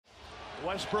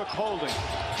Westbrook holding.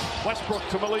 Westbrook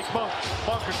to Malik Monk.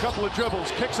 Monk a couple of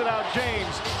dribbles, kicks it out.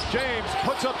 James. James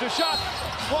puts up the shot.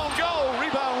 Won't go.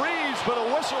 Rebound Reeves, but a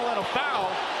whistle and a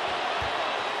foul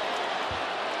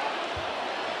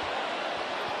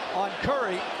on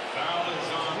Curry.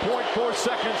 0.4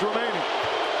 seconds remaining.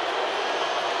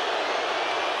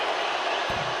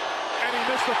 And he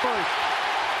missed the first.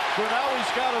 So now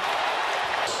he's got it.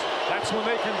 That's when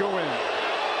they can go in.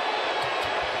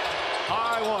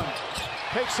 High one.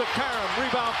 Takes a carom.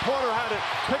 Rebound. Porter had it.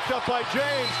 Picked up by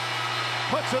James.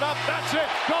 Puts it up. That's it.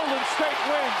 Golden State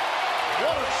win.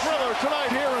 What a thriller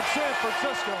tonight here in San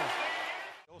Francisco.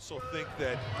 I also think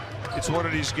that it's one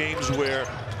of these games where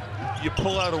you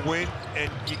pull out a win and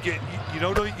you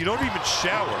don't even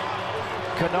shower.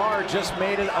 Kennard just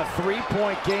made it a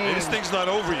 3-point game. And this thing's not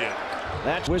over yet.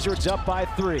 That Wizards up by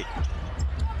 3.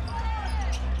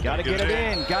 Got to get it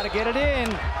in. Got to get it in.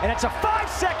 And it's a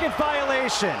 5-second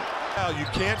violation. You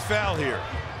can't foul here.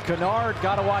 Kennard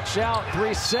got to watch out.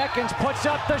 3 seconds. Puts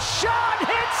up the shot.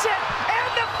 Hits it.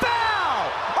 And the foul.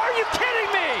 Are you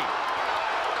kidding me?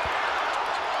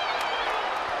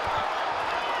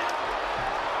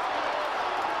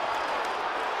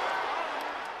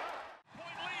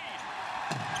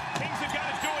 Kings have got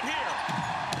to do it here.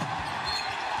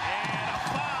 And a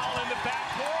foul in the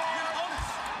backcourt.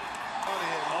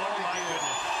 Oh my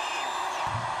goodness.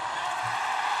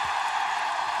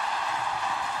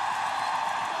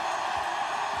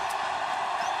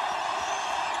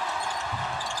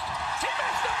 He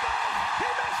missed the ball. He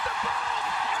missed the ball.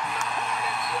 And the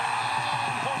Hornets win.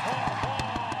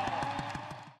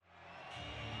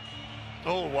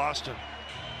 Oh, Waston.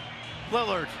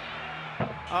 Lillard.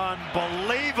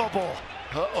 Unbelievable.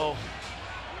 Uh-oh.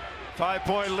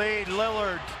 5-point lead,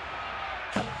 Lillard.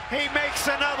 He makes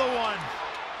another one.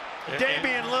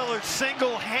 Damian Lillard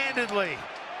single-handedly.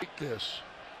 Take this.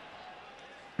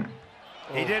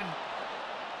 He didn't.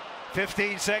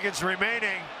 15 seconds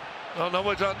remaining. Oh, no,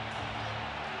 we're done.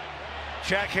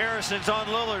 Shaq Harrison's on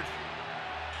Lillard.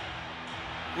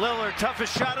 Lillard,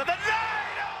 toughest shot of the night.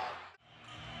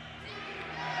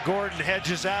 Gordon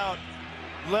hedges out.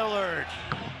 Lillard.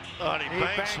 Oh, and he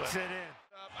banks it in.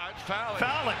 I'd foul it.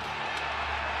 Foul it.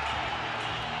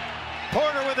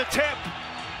 Porter with a tip.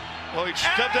 Oh, he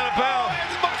stepped out of bounds.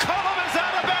 McCollum is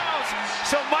out of bounds.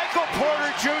 So Michael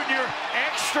Porter Jr.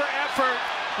 extra effort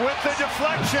with the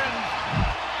deflection.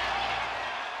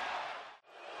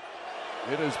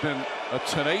 It has been a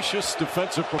tenacious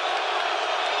defensive performance.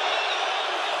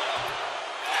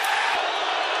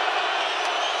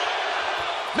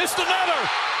 Missed another.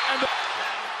 And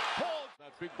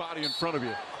that big body in front of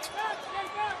you.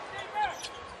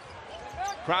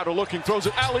 Crowder looking, throws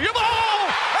it alley-oop. Oh!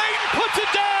 Hayden puts it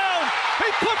down!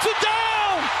 He puts it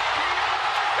down!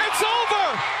 It's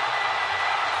over!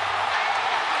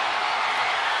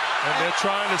 And they're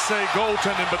trying to say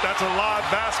goaltending, but that's a live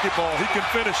basketball. He can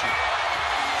finish it.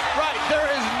 Right, there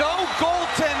is no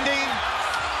goaltending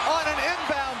on an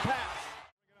inbound pass.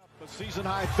 A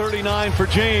season-high 39 for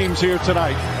James here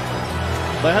tonight.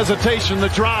 The hesitation, the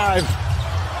drive.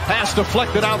 Pass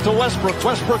deflected out to Westbrook.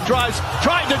 Westbrook drives,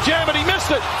 tried to jam it, he missed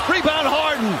it. Rebound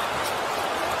Harden.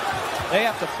 They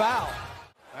have to foul.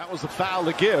 That was the foul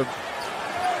to give.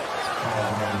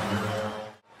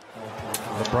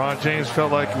 LeBron James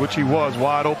felt like, which he was,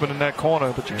 wide open in that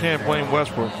corner, but you can't blame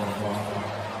Westbrook.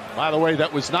 By the way,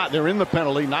 that was not, they're in the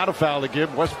penalty, not a foul to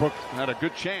give. Westbrook had a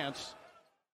good chance.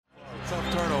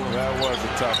 Tough turnover. That was a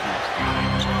tough one.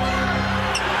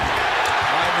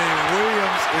 I mean,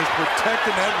 Williams is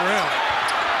protecting that rim.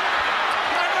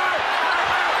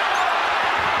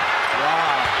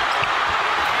 Wow.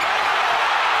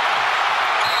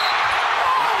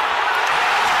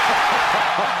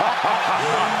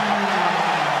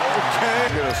 Okay.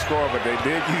 Get a score, but they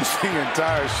did use the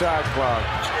entire shot clock.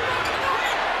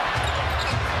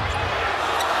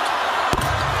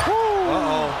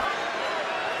 Uh-oh.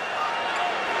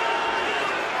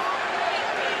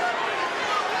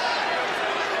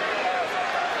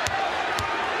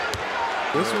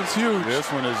 This one's huge. This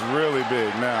one is really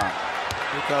big now.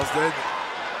 Because they...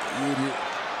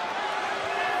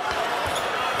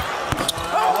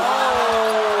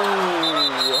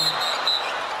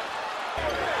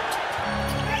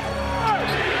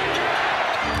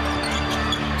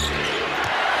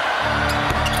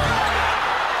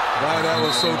 Wow, that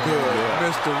was so good. Yeah.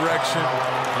 Misdirection.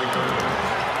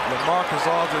 LaMarcus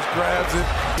Aldridge grabs it.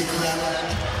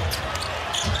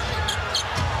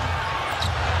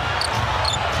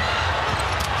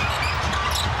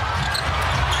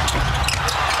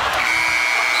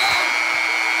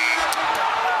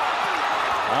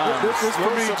 This is for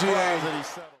me, G.A.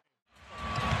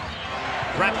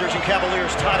 Raptors and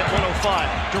Cavaliers tied at 105.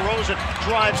 DeRozan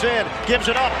drives in, gives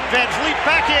it up. Van Vliet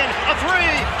back in, a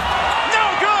three. No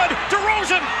good!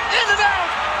 DeRozan in and out.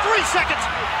 3 seconds.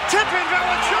 Tip in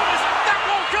Valanciunas. That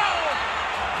won't go.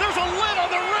 There's a lid on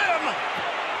the rim.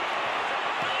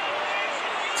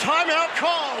 Timeout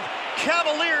called.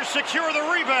 Cavaliers secure the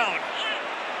rebound.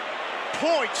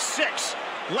 0.6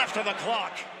 left on the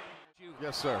clock.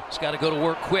 Yes, sir. He's got to go to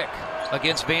work quick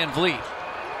against Van Vliet.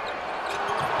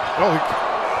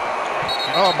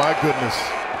 Oh my goodness.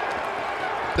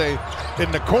 They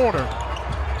in the corner.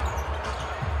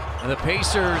 And the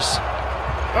Pacers.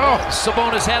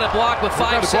 Sabonis had it blocked with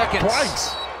 5 seconds.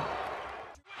 Twice.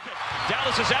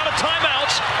 Dallas is out of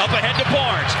timeouts. Up ahead to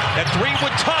Barnes. That three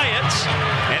would tie it.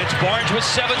 And it's Barnes with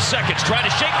 7 seconds. Trying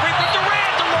to shake free from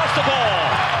Durant and lost the ball.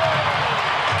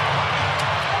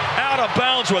 Out of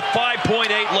bounds with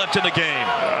 5.8 left in the game.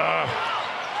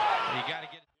 You got to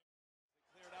get it.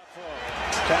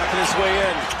 Tapping his way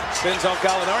in. Spins on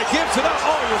Gallinari. Gives it up.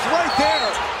 Oh, he was right there.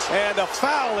 And a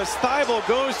foul as Thibault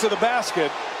goes to the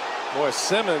basket. Boy,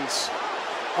 Simmons,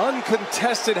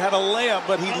 uncontested, had a layup,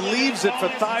 but he leaves it for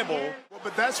Thibault. Well,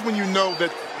 but that's when you know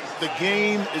that the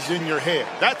game is in your head.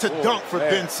 That's a dunk for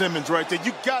Ben Simmons right there.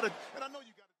 You got to, and I know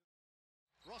you got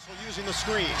to. Russell using the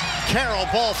screen. Carroll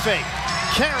ball fake.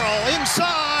 Carroll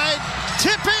inside.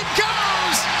 Tip in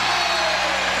goes.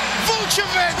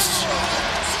 Vucevic.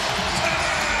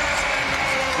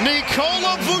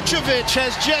 Nikola Vucevic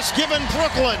has just given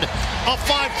Brooklyn a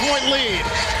 5-point lead.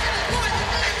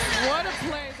 What a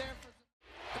play there.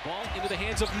 The ball into the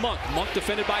hands of Monk. Monk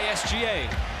defended by SGA.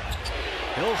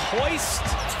 He'll hoist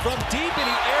from deep and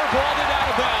he airballed it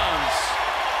out of bounds.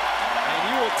 And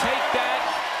you will take that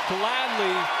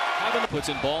gladly. Puts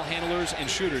in ball handlers and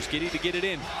shooters. Giddy to get it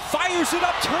in. Fires it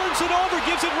up, turns it over,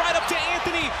 gives it right up to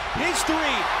Anthony. His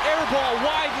three, airball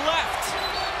wide left.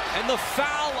 And the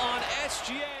foul on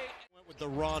SGA. Went with the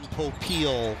Ron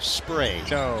Popeil spray.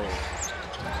 No.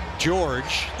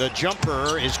 George, the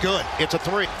jumper is good. It's a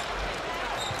three.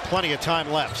 Plenty of time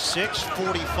left.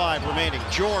 6:45 remaining.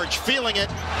 George feeling it.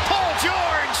 Paul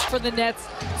George! For the Nets,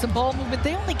 some ball movement.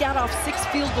 They only got off 6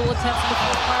 field goal attempts in the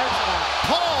fourth quarter.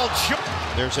 Paul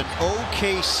George! There's an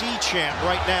OKC chant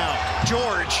right now.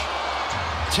 George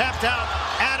tapped out.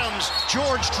 Adams.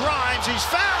 George drives. He's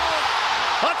fouled.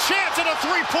 A chance at a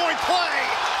three-point play.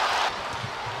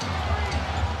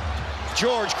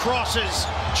 George crosses.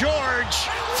 George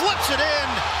flips it in.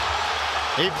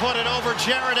 He put it over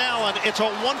Jared Allen. It's a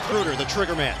one-pruder, the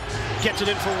trigger man. Gets it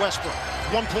in for Westbrook.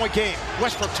 1-point game.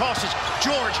 Westbrook tosses.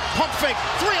 George, pump fake.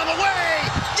 Three on the way.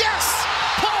 Yes!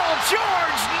 Paul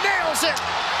George nails it.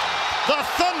 The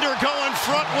Thunder go in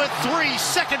front with 3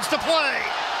 seconds to play.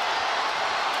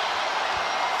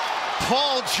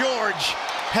 Paul George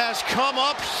has come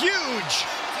up huge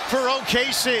for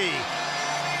OKC.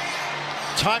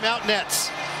 Timeout Nets.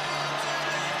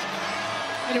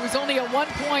 And it was only a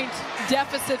 1-point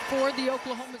deficit for the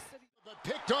Oklahoma City.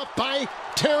 Picked up by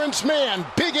Terrence Mann.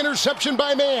 Big interception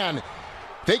by Mann.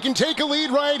 They can take a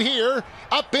lead right here.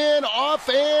 Up and off,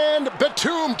 and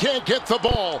Batum can't get the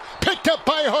ball. Picked up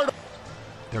by Hart.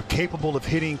 They're capable of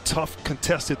hitting tough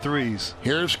contested threes.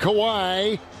 Here's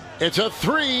Kawhi. It's a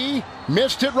three.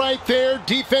 Missed it right there.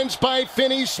 Defense by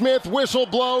Finney-Smith. Whistle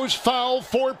blows. Foul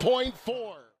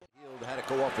 4.4. Had it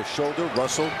go off his shoulder.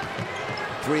 Russell.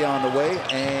 Three on the way,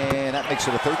 and that makes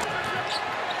it a 13.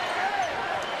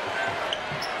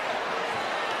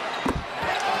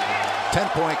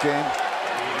 10-point game.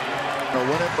 No,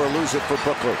 win it or lose it for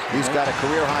Brooklyn. He's got a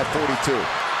career-high 42.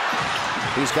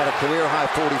 He's got a career-high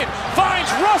 40.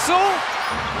 Finds Russell.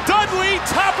 Dudley,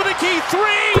 top of the key.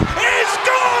 Three is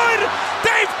good.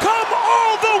 They've come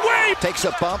all the way. Takes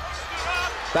a bump.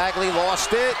 Bagley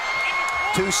lost it.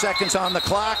 2 seconds on the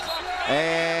clock.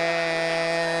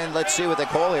 And let's see what they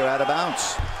call here, out of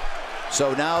bounds.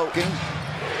 So now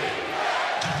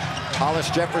Hollis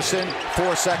Jefferson,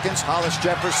 4 seconds. Hollis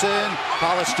Jefferson.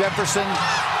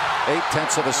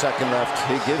 0.8 of a second left.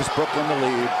 He gives Brooklyn the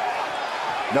lead.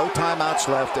 No timeouts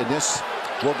left, and this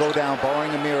will go down,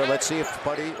 barring a mirror. Let's see if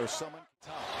Buddy or someone.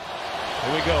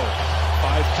 Here we go.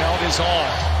 5 count is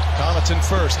on. Connaughton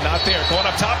first, not there. Going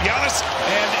up top, Giannis,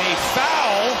 and a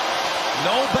foul.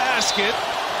 No basket.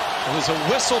 It was a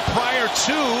whistle prior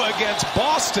to against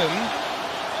Boston.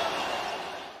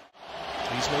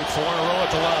 He's made 4 in a row at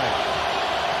the line.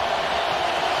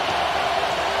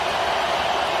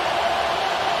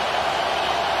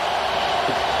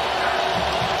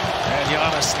 And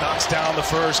Giannis knocks down the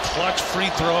first clutch free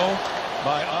throw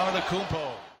by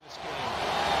Antetokounmpo.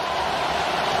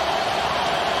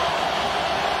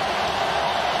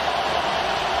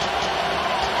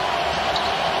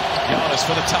 Giannis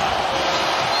for the top.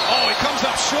 Oh, he comes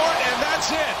up short, and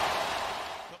that's it.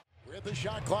 With the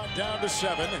shot clock down to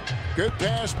 7. Good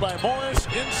pass by Morris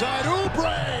inside Oubre.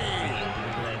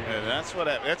 And that's what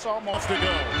that's almost to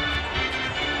go.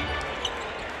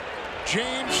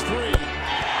 James 3.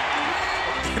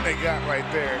 They got right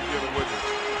there. You're the witness.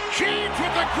 James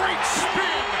with a great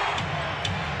spin.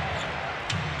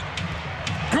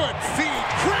 Good feed.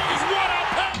 Crazy. What a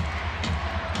pass.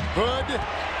 Hood.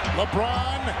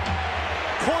 LeBron.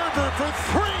 Korver for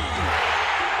 3.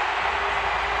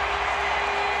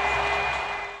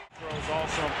 Throw is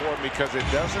also important because it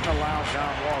doesn't allow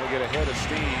John Wall to get ahead of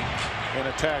steam in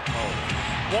attack mode.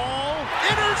 Wall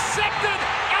intercepted.